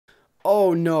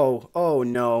Oh no. Oh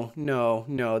no. No,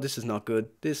 no. This is not good.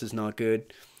 This is not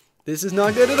good. This is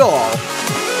not good at all.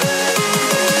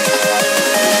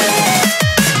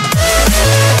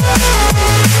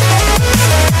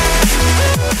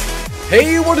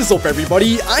 Hey, what is up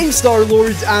everybody? I'm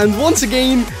StarLord, and once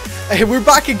again, we're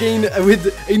back again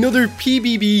with another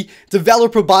PBB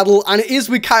developer battle, and it is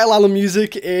with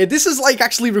KyleAllenMusic. This is like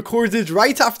actually recorded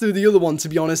right after the other one, to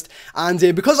be honest, and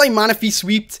because I Manaphy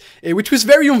sweeped, which was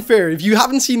very unfair. If you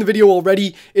haven't seen the video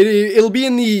already, it'll be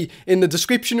in the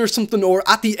description or something, or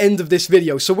at the end of this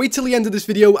video. So wait till the end of this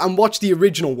video and watch the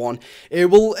original one.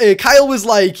 Kyle was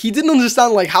like, he didn't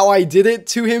understand like how I did it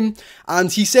to him, and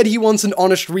he said he wants an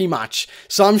honest rematch.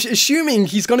 So I'm assuming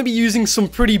he's going to be using some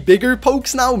pretty bigger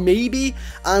pokes now, maybe.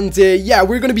 And yeah,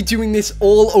 we're going to be doing this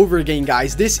all over again,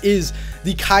 guys. This is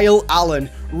the Kyle Allen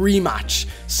rematch.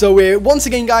 So once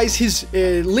again, guys, his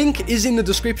link is in the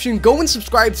description. Go and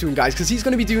subscribe to him, guys, because he's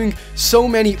going to be doing so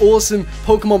many awesome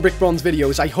Pokemon Brick Bronze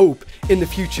videos, I hope, in the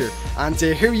future. And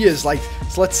here he is. Like,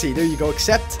 so let's see. There you go.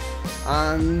 Accept.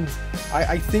 And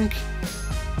I think...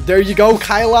 there you go,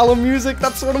 KyleAllenMusic,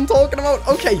 that's what I'm talking about.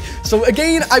 Okay, so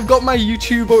again, I've got my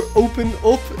YouTube open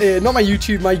up, not my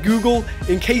YouTube, my Google,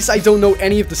 in case I don't know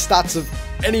any of the stats of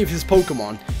any of his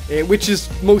Pokemon, which is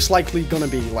most likely gonna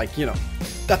be, like, you know,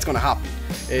 that's gonna happen.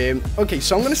 Okay,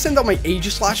 so I'm gonna send out my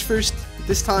Aegislash first,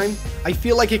 this time. I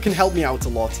feel like it can help me out a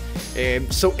lot.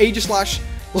 So Aegislash,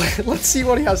 let's see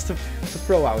what he has to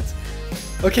throw out.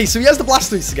 Okay, so he has the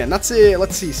Blastoise again, that's,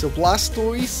 let's see, so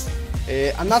Blastoise...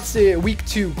 and that's weak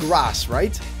to grass,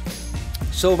 right?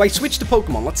 So if I switch to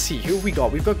Pokemon, let's see, who have we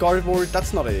got? We've got Gardevoir,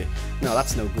 that's not a... no,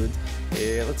 that's no good.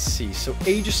 Let's see, so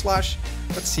Aegislash,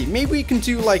 let's see, maybe we can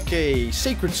do like a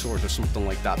Sacred Sword or something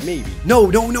like that, maybe. No,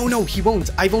 he won't.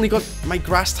 I've only got my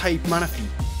Grass-type Manaphy.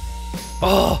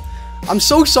 Oh, I'm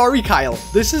so sorry, Kyle.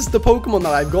 This is the Pokemon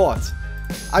that I've got.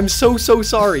 I'm so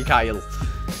sorry, Kyle.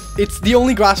 It's the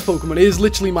only Grass Pokemon. It is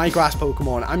literally my Grass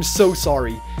Pokemon. I'm so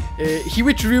sorry. He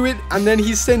withdrew it, and then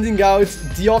he's sending out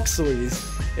Deoxys.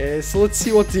 So let's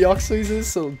see what Deoxys is.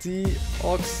 So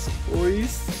Deoxys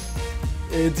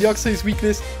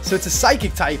weakness. So it's a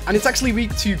Psychic type, and it's actually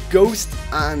weak to Ghost.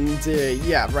 And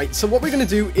yeah, right. So what we're gonna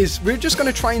do is we're just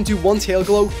gonna try and do one Tail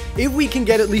Glow. If we can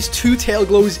get at least 2 Tail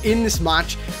Glows in this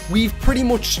match, we've pretty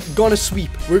much gonna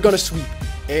sweep. We're gonna sweep.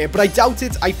 But I doubt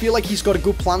it. I feel like he's got a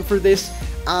good plan for this.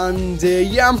 And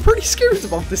yeah, I'm pretty scared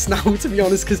about this now, to be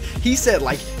honest, because he said,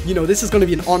 like, you know, this is going to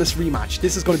be an honest rematch.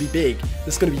 This is going to be big.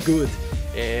 This is going to be good.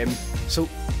 So,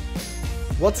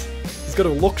 what? He's got a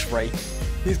Luxray.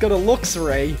 He's got a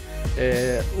Luxray.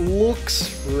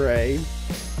 Luxray.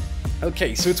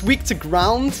 Okay, so it's weak to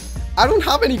ground. I don't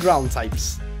have any ground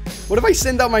types. What if I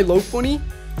send out my Lopunny?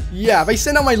 Yeah, if I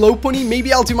send out my Lopunny,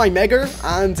 maybe I'll do my Mega,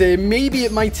 and maybe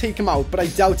it might take him out, but I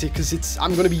doubt it, because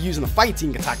I'm going to be using a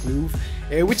fighting attack move,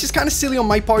 which is kind of silly on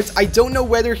my part. I don't know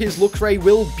whether his Luxray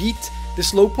will beat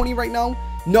this Lopunny right now.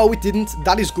 No, it didn't.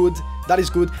 That is good. That is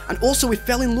good. And also, it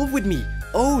fell in love with me.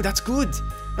 Oh, that's good.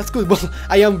 That's good. Well,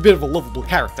 I am a bit of a lovable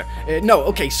character. No,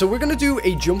 okay, so we're going to do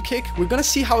a Jump Kick. We're going to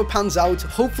see how it pans out.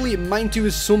 Hopefully, it might do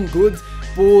us some good,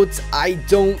 but I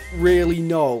don't really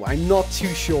know. I'm not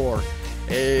too sure.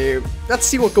 Let's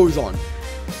see what goes on.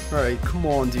 Alright, come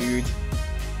on, dude.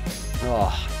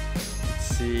 Oh,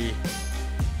 let's see.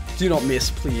 Do not miss,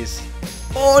 please.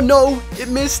 Oh, no! It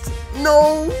missed!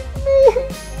 No! No!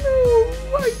 No!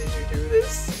 Why did you do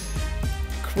this?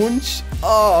 Crunch.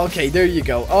 Oh, okay, there you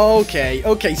go. Okay,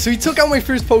 okay, so he took out my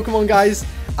first Pokemon, guys,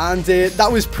 and that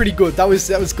was pretty good. That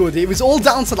was good. It was all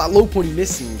down to that Lopunny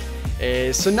missing.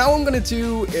 So now I'm gonna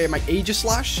do my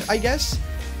Aegislash, I guess,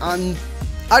 and...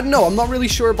 I don't know, I'm not really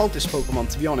sure about this Pokemon,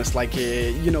 to be honest, like,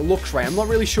 you know, Luxray. I'm not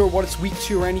really sure what it's weak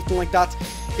to or anything like that.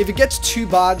 If it gets too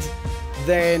bad,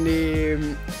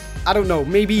 then, I don't know,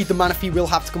 maybe the Manaphy will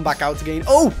have to come back out again.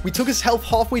 Oh, we took his health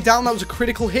halfway down, that was a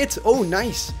critical hit. Oh,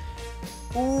 nice.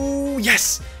 Oh,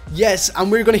 yes, yes, and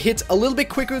we're going to hit a little bit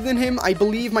quicker than him. I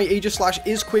believe my Aegislash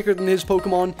is quicker than his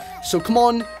Pokemon. So, come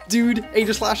on, dude,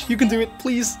 Aegislash, you can do it,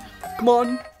 please. Come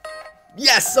on.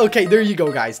 Yes, okay, there you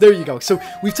go, guys, there you go. So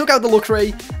we took out the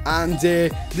Luxray, and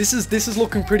this is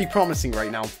looking pretty promising right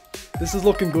now. This is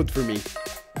looking good for me.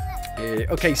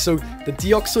 Okay, so the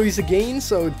Deoxys again,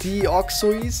 so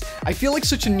Deoxys. I feel like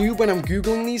such a noob when I'm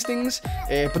Googling these things,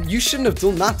 but you shouldn't have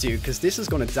done that, dude, because this is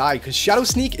going to die, because Shadow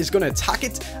Sneak is going to attack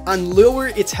it and lower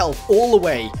its health all the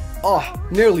way. Oh,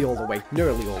 nearly all the way,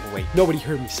 nearly all the way. Nobody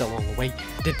heard me sell all the way,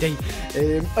 did they?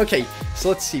 Okay, so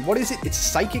let's see, what is it? It's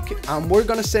Psychic, and we're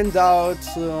going to send out,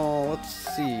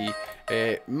 let's see,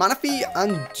 Manaphy,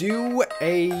 and do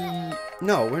a...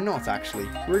 no, we're not, actually.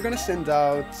 We're going to send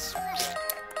out...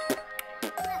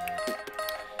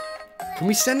 Can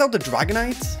we send out the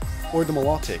Dragonite or the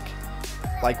Milotic?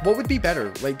 Like, what would be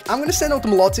better? Like, I'm gonna send out the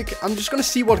Milotic. I'm just gonna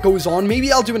see what goes on.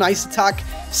 Maybe I'll do an Ice attack.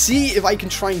 See if I can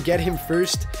try and get him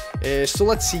first. So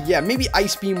let's see. Yeah, maybe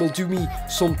Ice Beam will do me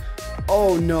some...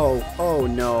 Oh, no. Oh,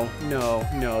 no. No,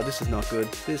 no. This is not good.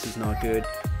 This is not good.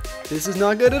 This is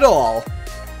not good at all.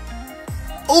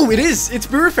 Oh, it is. It's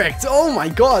perfect. Oh, my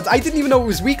God. I didn't even know it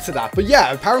was weak to that. But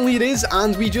yeah, apparently it is.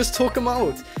 And we just took him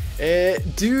out.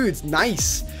 Dude,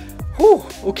 nice. Whew,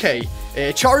 okay.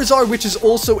 Charizard, which is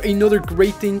also another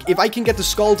great thing. If I can get the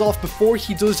Scald off before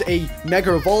he does a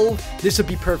Mega Evolve, this would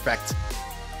be perfect.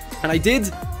 And I did.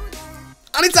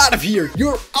 And it's out of here.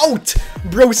 You're out,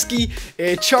 broski.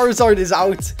 Charizard is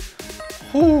out.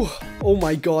 Whew. Oh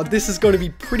my god, this is going to be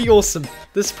pretty awesome.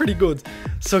 This is pretty good.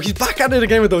 So he's back at it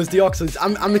again with those Deoxys.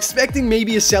 I'm expecting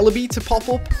maybe a Celebi to pop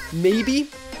up. Maybe.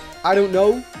 I don't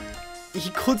know. He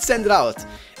could send it out.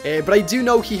 But I do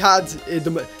know he had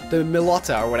the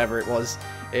Milota or whatever it was.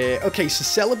 Okay, so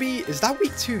Celebi, is that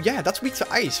weak to... Yeah, that's weak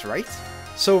to ice, right?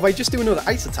 So if I just do another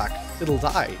ice attack, it'll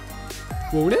die.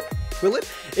 Won't it? Will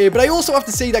it? But I also have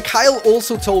to say that Kyle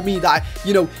also told me that,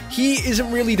 you know, he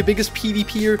isn't really the biggest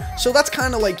PvPer. So that's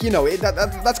kind of like, you know,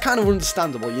 that's kind of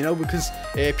understandable, you know, because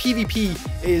PvP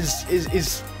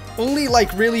is only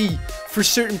like really for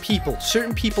certain people.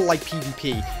 Certain people like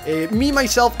PvP. Me,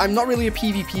 myself, I'm not really a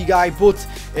PvP guy, but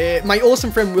my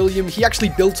awesome friend William, he actually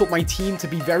built up my team to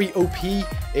be very OP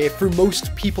for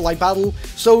most people I battle.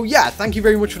 So yeah, thank you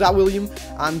very much for that, William.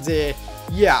 And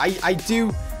yeah,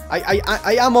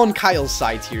 I am on Kyle's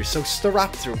side here. So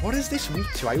Staraptor, what is this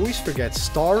weak to? I always forget.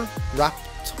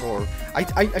 Staraptor.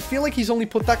 I feel like he's only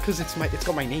put that because it's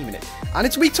got my name in it. And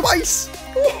it's weak to ice.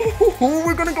 Ooh,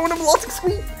 we're gonna go in a Milotic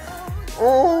sweep.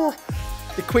 Oh,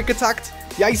 it quick attacked.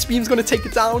 The Ice Beam's gonna take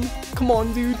it down. Come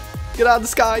on, dude. Get out of the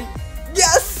sky.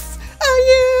 Yes!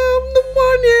 I am the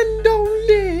one and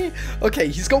only. Okay,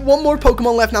 he's got one more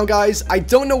Pokemon left now, guys. I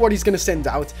don't know what he's gonna send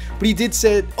out, but he did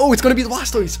say... Oh, it's gonna be the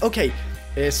Blastoise. Okay,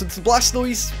 so it's the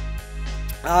Blastoise.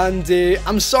 And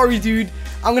I'm sorry, dude.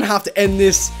 I'm gonna have to end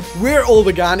this where it all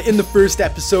began in the first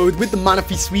episode with the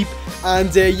Manaphy sweep.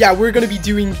 And yeah, we're gonna be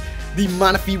doing the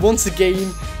Manaphy once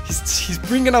again. He's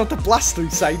bringing out the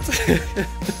Blastoise site.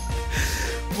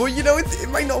 But you know, it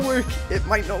might not work. It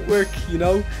might not work, you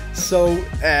know. So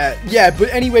yeah, but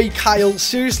anyway, Kyle,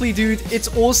 seriously, dude, it's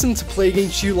awesome to play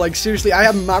against you. Like, seriously, I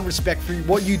have mad respect for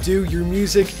what you do, your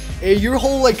music, your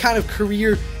whole like kind of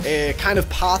career kind of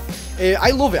path.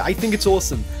 I love it. I think it's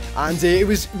awesome. And it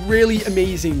was really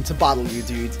amazing to battle you,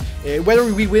 dude.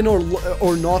 Whether we win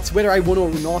or not, whether I won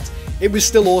or not, it was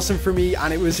still awesome for me,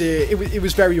 and it was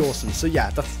very awesome. So yeah,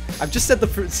 I've just said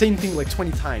the same thing like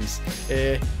 20 times.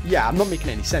 Yeah, I'm not making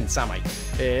any sense, am I?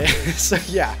 So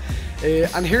yeah,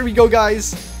 and here we go,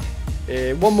 guys.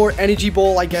 One more energy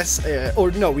ball, I guess,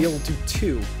 or no, we'll do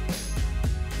two.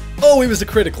 Oh, it was a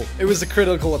critical. It was a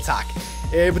critical attack.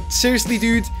 But seriously,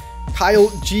 dude, Kyle,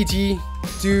 GG,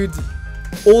 dude.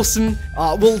 Awesome.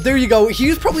 Well, there you go. He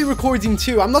was probably recording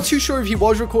too. I'm not too sure if he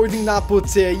was recording that,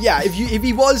 but yeah, if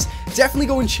he was, definitely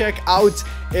go and check out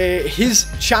his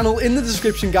channel in the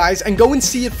description, guys, and go and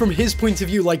see it from his point of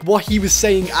view, like what he was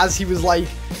saying as he was like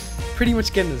pretty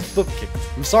much getting his butt kicked.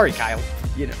 I'm sorry, Kyle.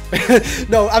 You know.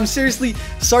 No, I'm seriously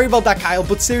sorry about that, Kyle,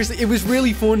 but seriously, it was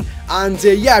really fun. And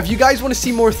yeah, if you guys want to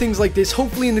see more things like this,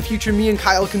 hopefully in the future me and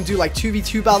Kyle can do like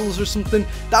 2v2 battles or something.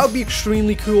 That would be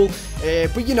extremely cool.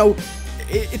 But you know,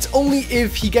 it's only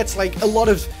if he gets like a lot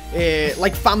of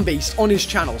like fan base on his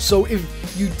channel. So if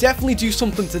you definitely do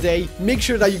something today, make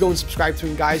sure that you go and subscribe to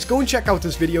him, guys. Go and check out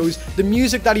his videos. The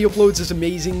music that he uploads is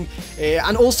amazing,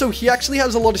 and also he actually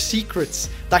has a lot of secrets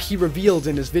that he revealed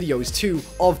in his videos too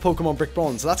of Pokemon Brick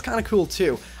Bronze. So that's kind of cool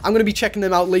too. I'm going to be checking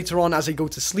them out later on as I go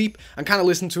to sleep and kind of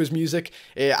listen to his music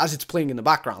as it's playing in the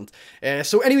background.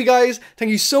 So anyway, guys,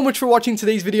 thank you so much for watching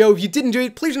today's video. If you did enjoy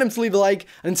it, please remember to leave a like.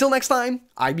 And until next time,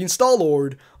 I've been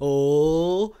StarLord.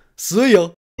 Oh, see ya.